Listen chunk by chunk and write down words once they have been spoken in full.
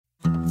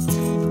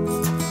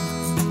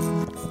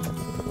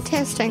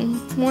Testing.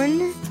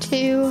 1,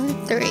 2,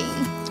 3.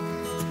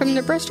 From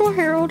the Bristol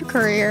Herald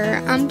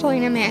Courier, I'm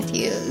Talina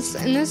Matthews,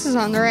 and this is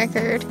On the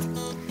Record.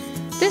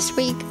 This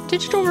week,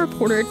 digital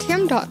reporter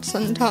Tim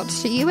Dotson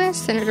talks to U.S.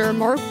 Senator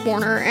Mark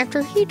Warner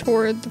after he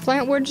toured the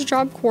Flatwoods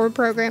Job Corps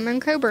program in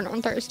Coburn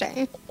on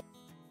Thursday.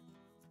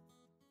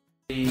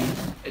 The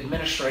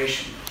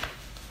administration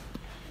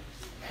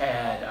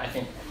had, I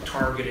think,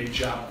 targeted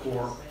Job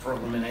Corps for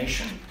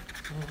elimination,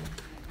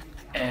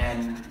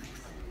 and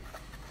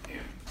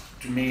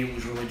to me it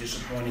was really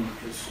disappointing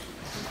because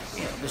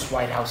this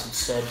White House had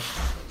said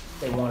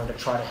they wanted to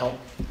try to help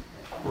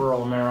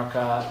rural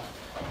America,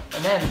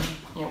 and then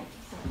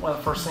one of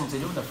the first things they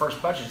do in the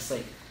first budget is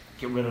they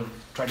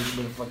try to get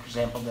rid of, like, for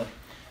example, the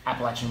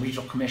Appalachian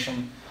Regional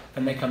Commission.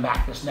 Then they come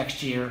back this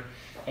next year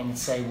and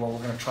say, well, we're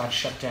going to try to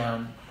shut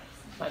down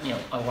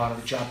a lot of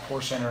the Job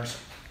Corps centers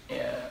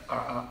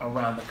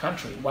around the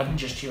country. It wasn't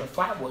just here at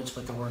Flatwoods,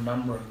 but there were a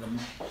number of them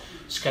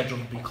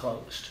scheduled to be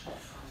closed.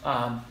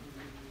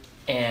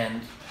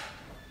 And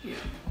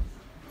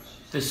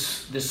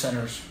this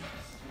center's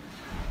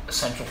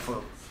essential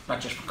for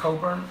not just for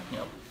Coburn,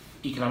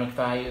 economic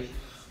value,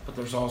 but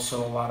there's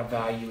also a lot of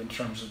value in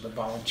terms of the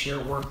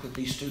volunteer work that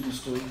these students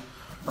do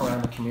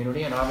around the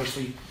community. And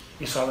obviously,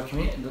 you saw the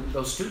community,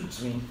 those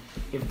students. I mean,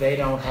 if they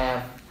don't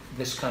have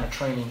this kind of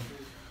training,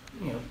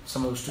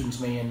 some of those students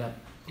may end up,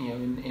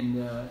 in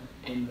the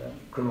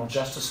criminal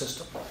justice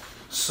system.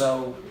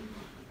 So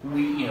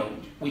we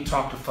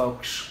talked to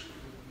folks.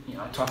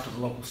 I talked to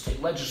the local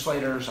state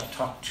legislators. I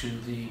talked to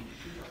the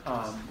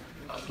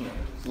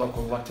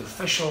local elected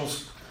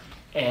officials,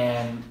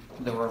 and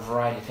there were a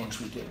variety of things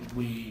we did.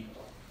 We,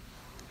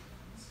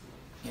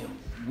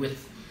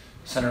 with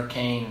Senator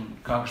Kane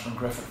and Congressman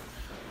Griffith,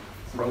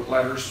 wrote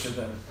letters to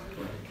the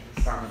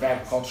Department of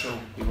Agriculture.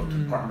 We wrote to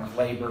the Department of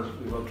Labor.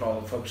 We wrote to all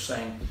the folks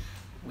saying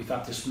we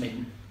thought this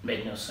made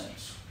no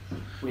sense.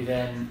 We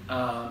then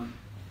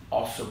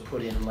also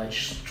put in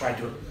tried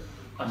to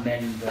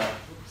amend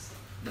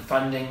the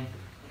funding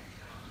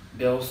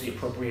bills, the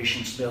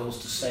appropriations bills,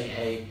 to say,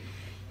 hey,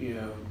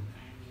 you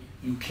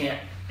can't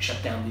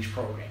shut down these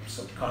programs.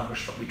 So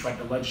Congress, we tried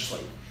to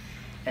legislate.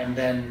 And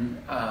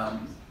then,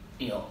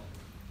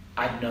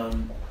 I've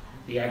known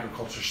the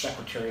Agriculture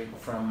Secretary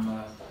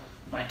from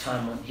my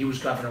time when he was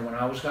governor, when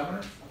I was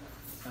governor,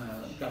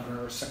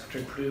 Governor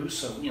Secretary Perdue,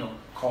 so,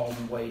 called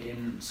and weighed in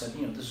and said,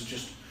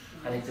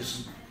 I think this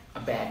is a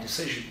bad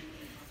decision.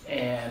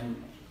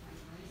 And,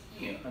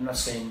 I'm not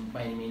saying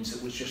by any means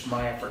it was just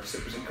my efforts,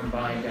 it was a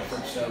combined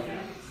effort of,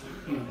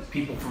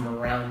 people from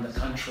around the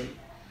country,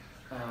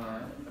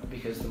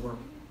 because there were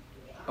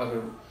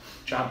other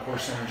Job Corps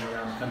centers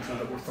around the country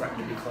that were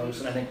threatened to be closed.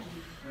 And I think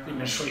the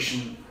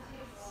administration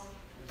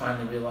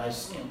finally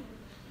realized,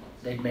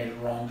 they'd made a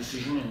wrong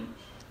decision, and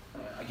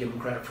I give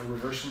them credit for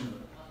reversing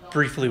it.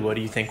 Briefly, what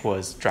do you think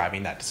was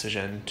driving that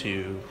decision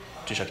to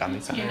shut down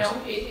these centers?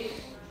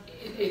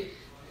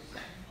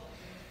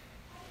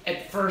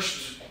 At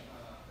first,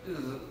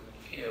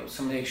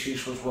 some of the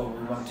excuse was, well,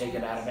 we want to take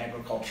it out of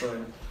agriculture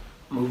and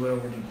move it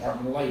over to the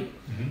Department of Labor.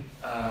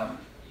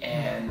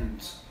 Mm-hmm.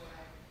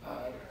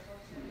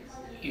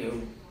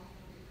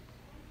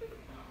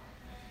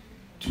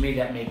 To me,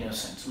 that made no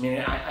sense. I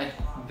mean,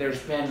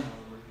 there's been,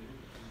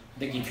 I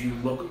think if you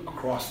look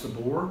across the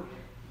board,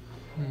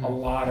 a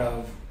lot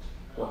of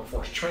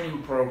workforce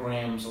training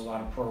programs, a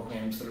lot of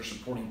programs that are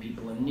supporting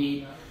people in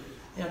need,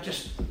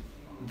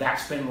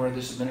 that's been where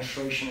this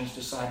administration has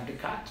decided to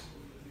cut.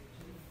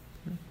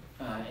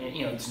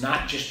 It's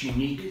not just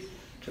unique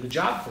to the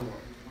Job Corps.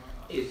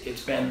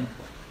 It's been,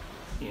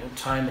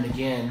 time and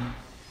again,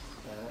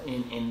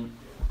 in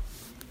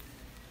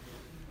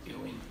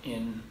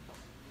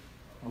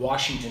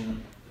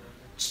Washington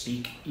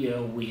speak,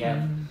 we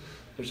have,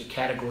 there's a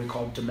category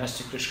called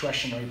domestic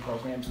discretionary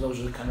programs. Those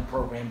are the kind of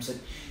programs that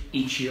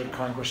each year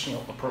Congress,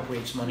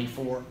 appropriates money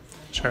for.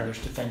 Sure. There's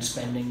defense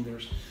spending,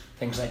 there's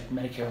things like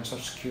Medicare and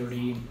Social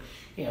Security.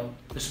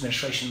 This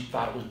administration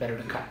thought it was better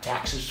to cut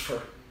taxes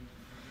for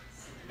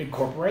big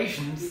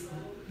corporations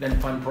than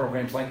fund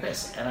programs like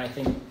this. And I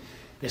think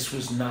this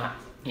was not,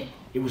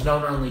 it was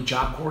not only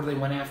Job Corps they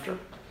went after.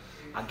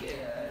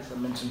 As I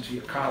mentioned to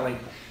your colleague,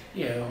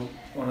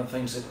 one of the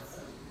things that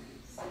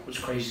was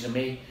crazy to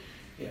me,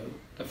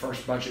 the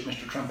first budget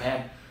Mr. Trump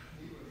had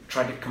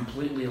tried to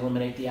completely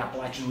eliminate the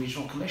Appalachian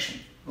Regional Commission.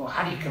 Well,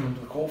 how do you come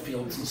into the coal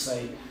fields and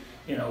say,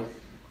 I'm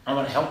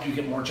going to help you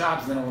get more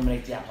jobs, and then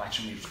eliminate the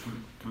Appalachian Regional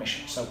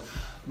Commission? So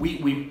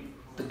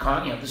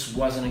this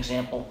was an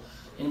example,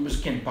 and it was,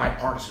 again,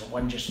 bipartisan. It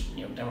wasn't just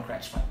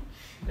Democrats fighting.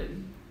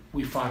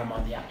 We fought him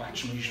on the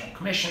Appalachian Regional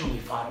Commission. We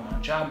fought him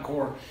on Job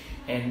Corps,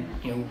 and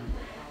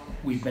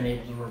we've been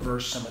able to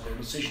reverse some of their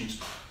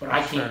decisions. But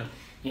I can't,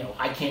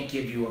 I can't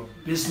give you a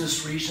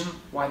business reason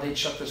why they'd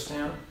shut this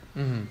down.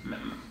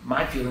 Mm-hmm.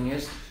 My feeling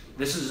is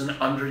this is an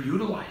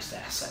underutilized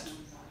asset.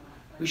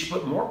 We should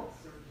put more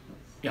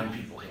young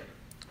people here.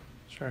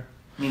 Sure.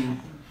 I mean,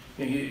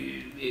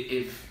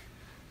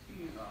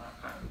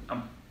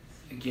 I'm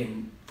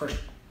again one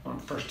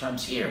of the first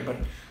times here,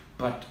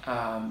 but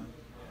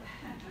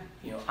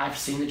I've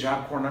seen the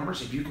Job Corps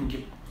numbers. If you can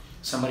give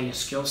somebody a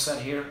skill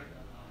set here,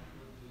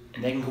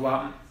 and they can go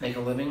out and make a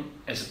living,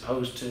 as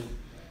opposed to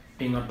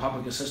being on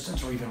public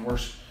assistance, or even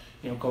worse,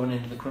 going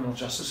into the criminal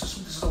justice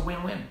system, this is a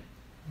win-win.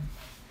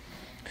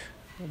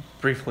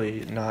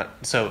 Briefly,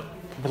 not so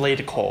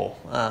related to coal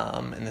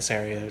in this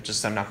area.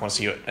 Just I'm not going to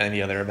see you at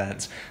any other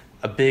events.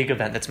 A big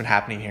event that's been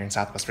happening here in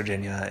Southwest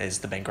Virginia is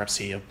the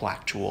bankruptcy of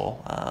Black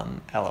Jewel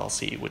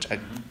LLC, which I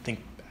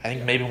think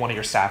maybe one of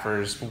your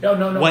staffers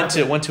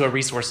went to a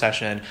resource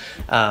session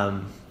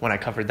when I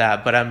covered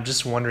that. But I'm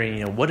just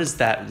wondering, what does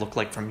that look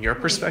like from your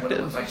perspective? What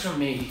it looks like for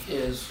me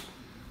is,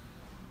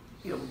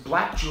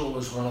 Black Jewel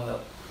is one of the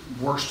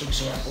worst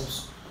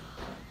examples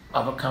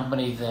of a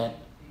company that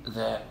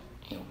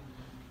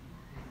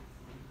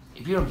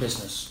if you're in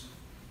business,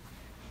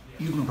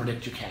 you can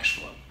predict your cash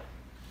flow.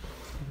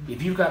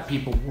 If you've got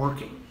people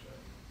working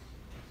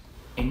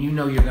and you're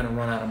going to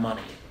run out of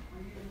money,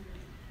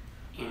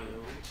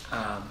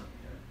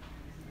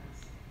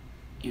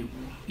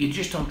 you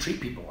just don't treat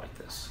people like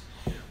this.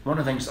 One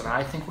of the things that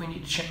I think we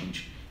need to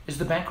change is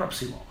the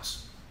bankruptcy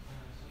laws.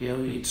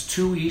 It's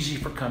too easy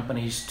for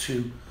companies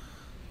to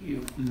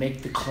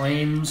make the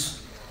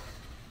claims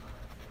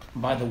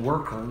by the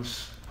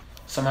workers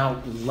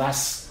somehow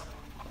less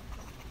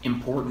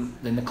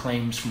important than the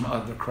claims from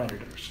other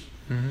creditors.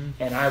 Mm-hmm.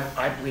 And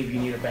I believe you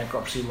need a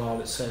bankruptcy law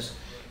that says,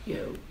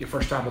 your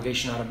first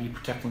obligation ought to be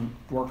protecting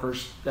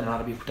workers, then ought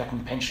to be protecting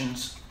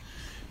pensions.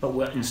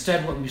 But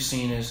instead what we've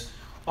seen is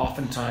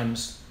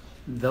oftentimes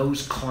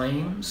those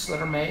claims that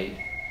are made,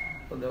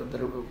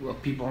 that are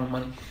people on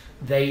money,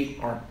 they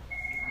are,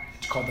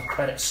 it's called the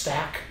credit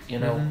stack,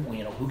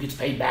 who gets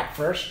paid back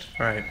first.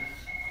 Right.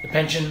 The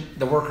pension,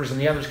 the workers and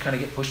the others kind of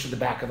get pushed to the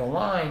back of the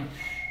line,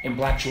 and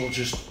Black Jewel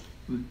just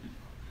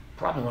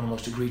probably one of the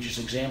most egregious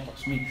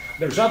examples. I mean,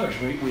 there's others.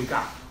 We've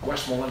got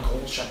Westmoreland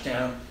Coal shut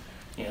down.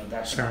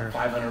 That's sure. About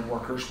 500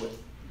 workers with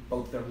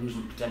both they're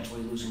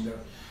potentially losing their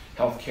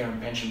health care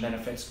and pension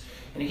benefits.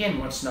 And again,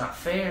 what's not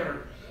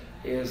fair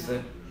is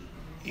that,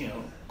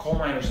 coal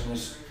miners in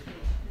this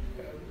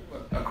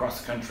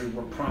across the country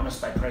were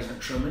promised by President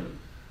Truman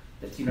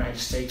that the United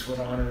States would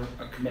honor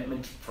a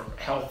commitment for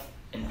health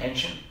and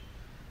pension.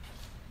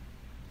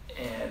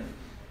 And,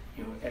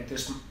 at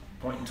this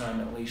point in time,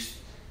 at least,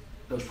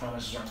 those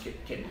promises aren't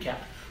getting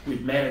kept.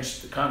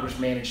 Congress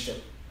managed to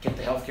get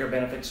the health care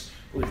benefits,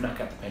 but we've not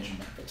got the pension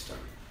benefits done.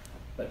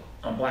 But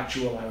on Black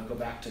Jewel, I would go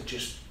back to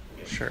just,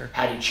 sure.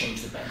 How do you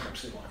change the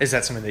bankruptcy law? Is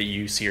that something that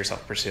you see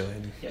yourself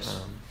pursuing?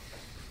 Yes.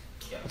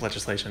 With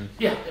legislation?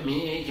 Yeah, I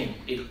mean, again,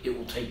 it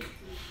will take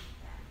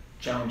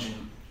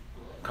challenging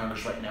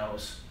Congress right now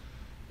is,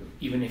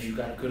 even if you've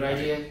got a good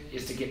idea,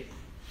 is to get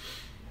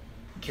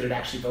it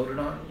actually voted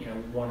on.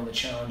 One of the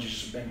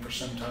challenges has been for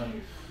some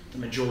time, the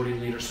majority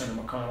leader,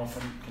 Senator McConnell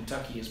from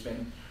Kentucky,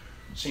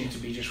 seems to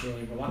be just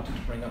really reluctant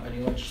to bring up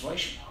any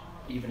legislation,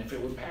 even if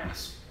it would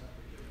pass.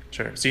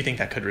 Sure. So you think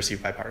that could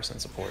receive bipartisan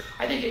support?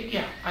 I think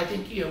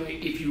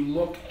if you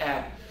look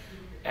at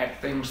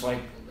things like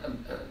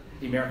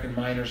the American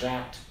Miners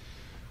Act,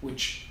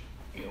 which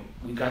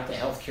we've got the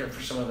health care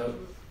for some of the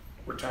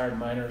retired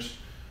miners,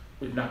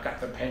 we've not got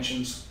their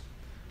pensions.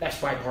 That's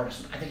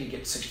bipartisan. I think it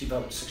gets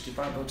 65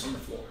 votes on the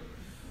floor.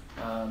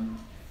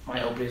 My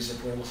hope is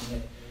if we're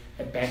looking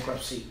at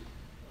bankruptcy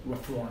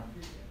reform,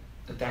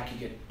 that could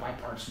get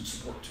bipartisan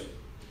support too.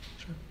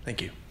 Sure.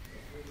 Thank you.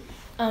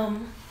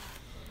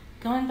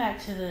 Going back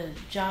to the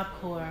Job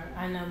Corps,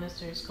 I know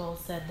Mr. Skoll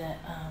said that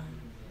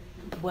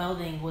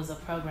welding was a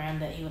program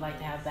that he would like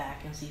to have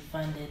back and see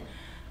funded.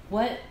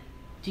 What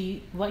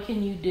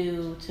can you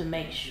do to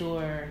make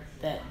sure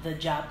that the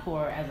Job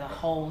Corps as a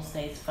whole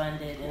stays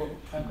funded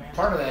and programs?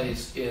 Part of that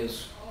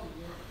is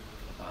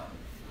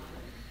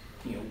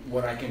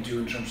what I can do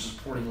in terms of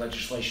supporting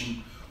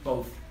legislation.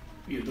 Both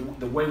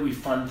the way we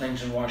fund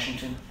things in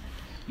Washington,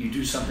 you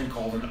do something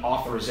called an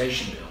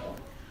authorization bill,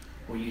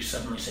 where you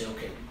suddenly say,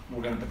 okay,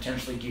 we're going to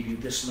potentially give you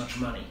this much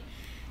money,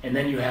 and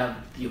then you have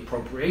the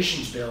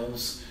appropriations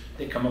bills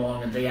that come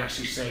along, and they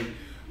actually say,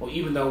 well,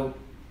 even though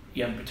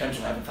you have the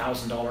potential to have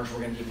 $1,000, we're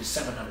going to give you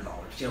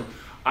 $700.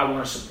 I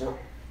want to support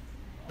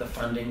the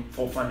funding,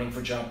 full funding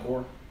for Job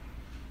Corps.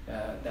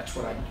 That's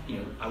what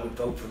I would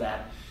vote for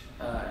that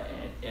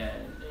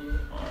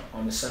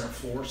on the Senate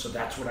floor. So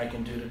that's what I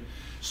can do to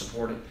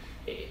support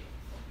it.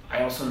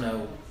 I also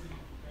know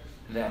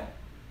that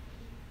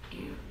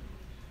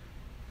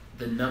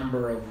the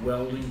number of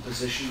welding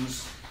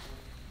positions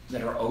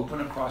that are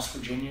open across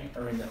Virginia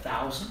are in the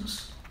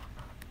thousands,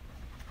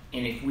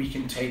 and if we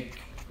can take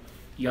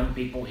young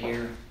people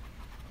here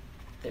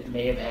that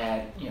may have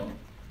had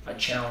a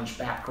challenged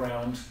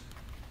background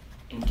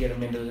and get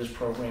them into this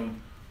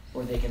program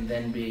where they can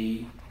then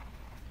be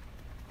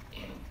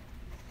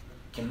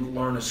can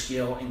learn a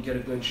skill and get a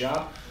good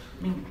job,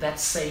 I mean, that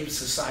saves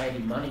society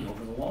money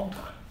over the long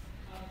time.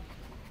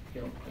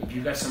 If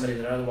you've got somebody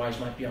that otherwise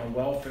might be on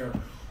welfare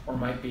or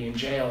might be in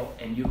jail,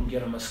 and you can get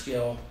them a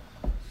skill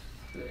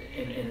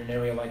in an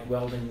area like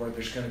welding where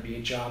there's going to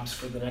be jobs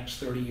for the next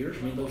 30 years,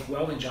 I mean, those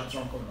welding jobs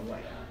aren't going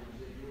away.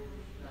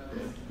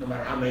 No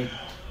matter how many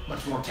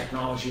much more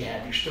technology you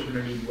have, you're still going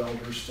to need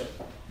welders to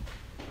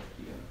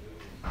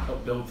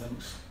help build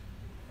things.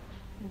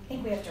 I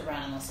think we have to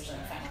run unless there's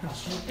any final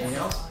questions. Anything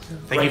else?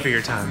 Thank you for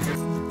your time.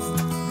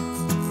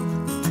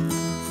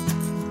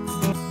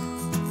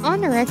 On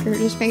the Record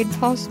is made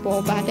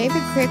possible by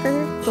David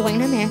Krieger,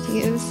 Delana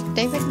Matthews,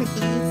 David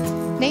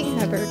McGee, Nate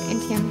Hubbard,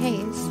 and Tim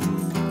Hayes.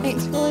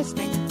 Thanks for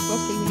listening. We'll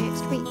see you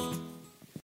next week.